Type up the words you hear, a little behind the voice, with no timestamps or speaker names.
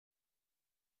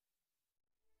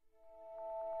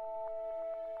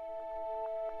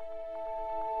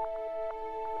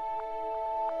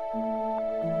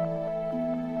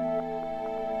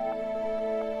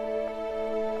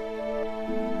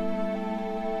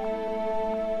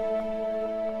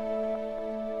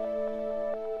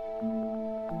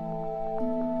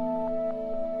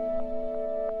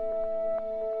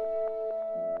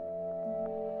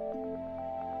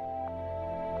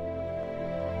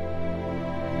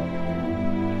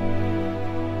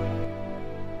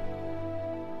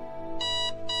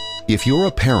If you're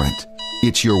a parent,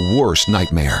 it's your worst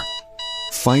nightmare.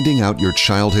 Finding out your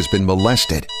child has been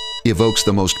molested evokes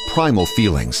the most primal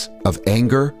feelings of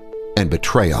anger and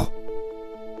betrayal.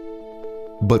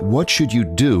 But what should you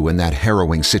do in that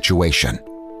harrowing situation?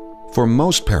 For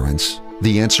most parents,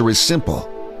 the answer is simple.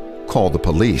 Call the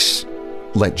police.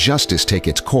 Let justice take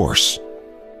its course.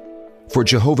 For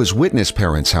Jehovah's Witness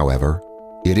parents, however,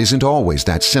 it isn't always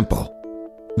that simple.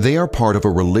 They are part of a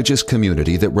religious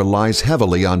community that relies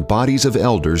heavily on bodies of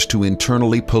elders to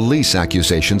internally police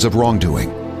accusations of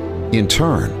wrongdoing. In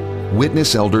turn,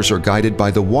 witness elders are guided by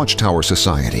the Watchtower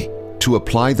Society to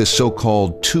apply the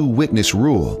so-called two-witness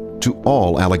rule to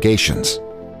all allegations.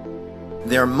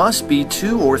 There must be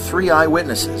 2 or 3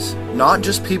 eyewitnesses, not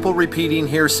just people repeating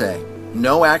hearsay.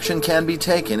 No action can be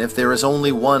taken if there is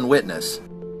only one witness.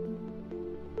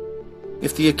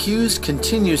 If the accused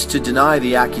continues to deny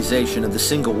the accusation of the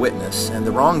single witness and the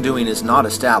wrongdoing is not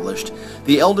established,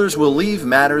 the elders will leave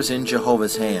matters in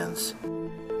Jehovah's hands.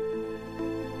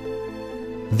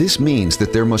 This means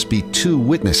that there must be 2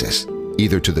 witnesses,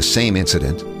 either to the same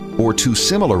incident or 2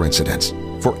 similar incidents,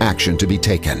 for action to be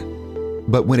taken.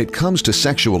 But when it comes to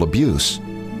sexual abuse,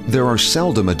 there are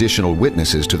seldom additional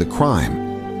witnesses to the crime,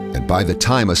 and by the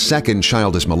time a second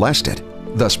child is molested,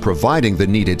 thus providing the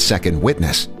needed second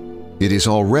witness, it is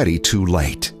already too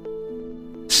late.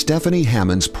 Stephanie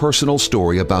Hammond's personal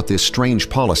story about this strange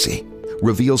policy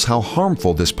reveals how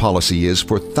harmful this policy is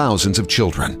for thousands of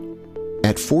children.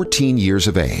 At 14 years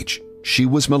of age, she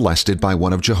was molested by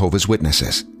one of Jehovah's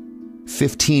Witnesses.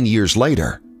 15 years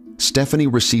later, Stephanie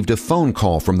received a phone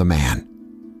call from the man.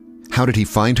 How did he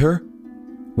find her?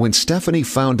 When Stephanie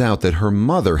found out that her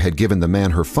mother had given the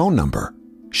man her phone number,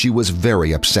 she was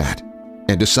very upset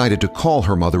and decided to call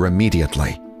her mother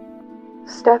immediately.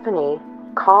 Stephanie,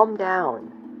 calm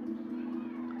down.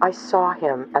 I saw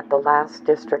him at the last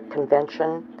district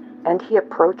convention, and he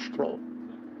approached me.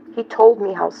 He told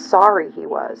me how sorry he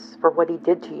was for what he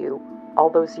did to you all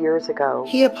those years ago.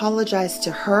 He apologized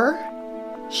to her?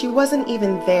 She wasn't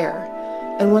even there.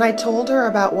 And when I told her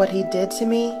about what he did to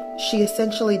me, she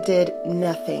essentially did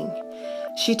nothing.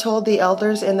 She told the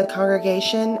elders in the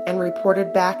congregation and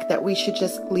reported back that we should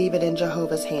just leave it in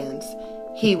Jehovah's hands.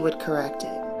 He would correct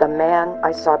it. The man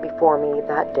I saw before me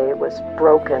that day was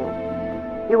broken.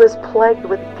 He was plagued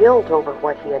with guilt over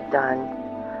what he had done.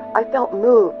 I felt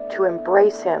moved to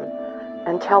embrace him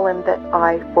and tell him that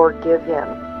I forgive him.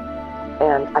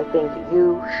 And I think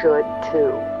you should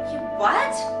too. You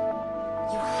what?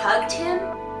 You hugged him?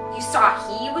 You saw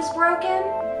he was broken?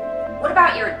 What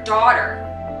about your daughter?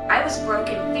 I was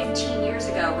broken 15 years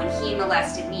ago when he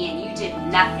molested me and you did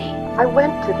nothing. I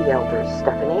went to the elders,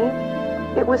 Stephanie.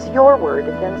 It was your word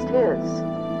against his.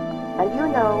 And you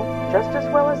know, just as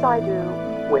well as I do,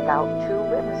 without 2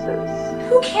 witnesses.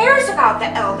 Who cares about the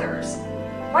elders?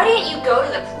 Why didn't you go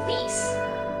to the police?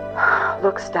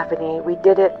 Look, Stephanie, we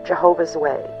did it Jehovah's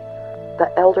way.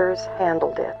 The elders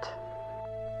handled it.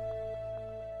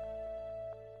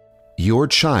 Your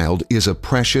child is a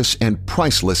precious and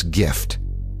priceless gift.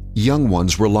 Young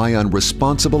ones rely on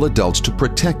responsible adults to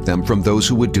protect them from those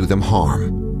who would do them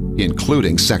harm,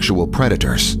 including sexual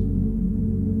predators.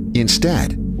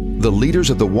 Instead, the leaders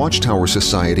of the Watchtower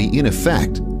Society, in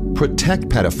effect, protect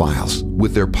pedophiles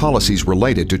with their policies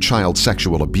related to child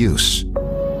sexual abuse,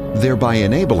 thereby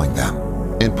enabling them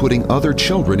and putting other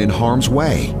children in harm's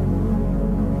way.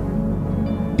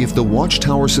 If the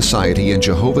Watchtower Society and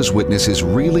Jehovah's Witnesses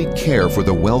really care for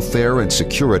the welfare and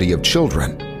security of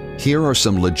children, here are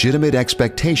some legitimate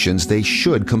expectations they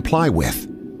should comply with.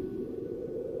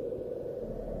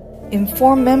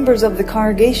 Inform members of the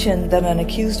congregation that an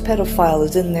accused pedophile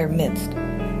is in their midst.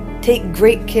 Take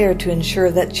great care to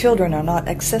ensure that children are not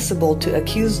accessible to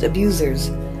accused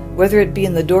abusers, whether it be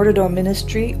in the door-to-door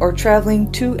ministry or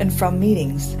traveling to and from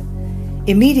meetings.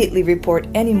 Immediately report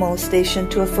any molestation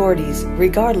to authorities,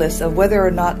 regardless of whether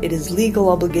or not it is legal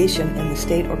obligation in the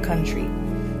state or country.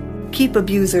 Keep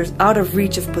abusers out of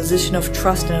reach of position of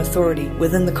trust and authority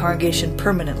within the congregation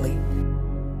permanently.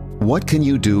 What can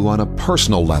you do on a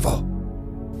personal level?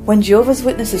 When Jehovah's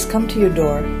Witnesses come to your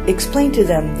door, explain to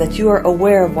them that you are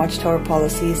aware of Watchtower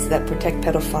policies that protect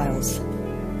pedophiles.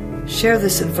 Share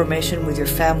this information with your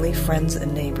family, friends,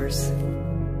 and neighbors.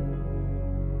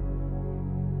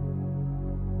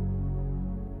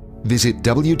 Visit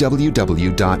www.aawa.co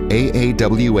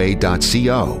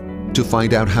to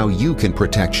find out how you can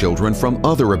protect children from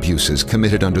other abuses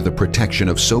committed under the protection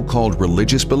of so-called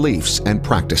religious beliefs and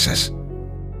practices.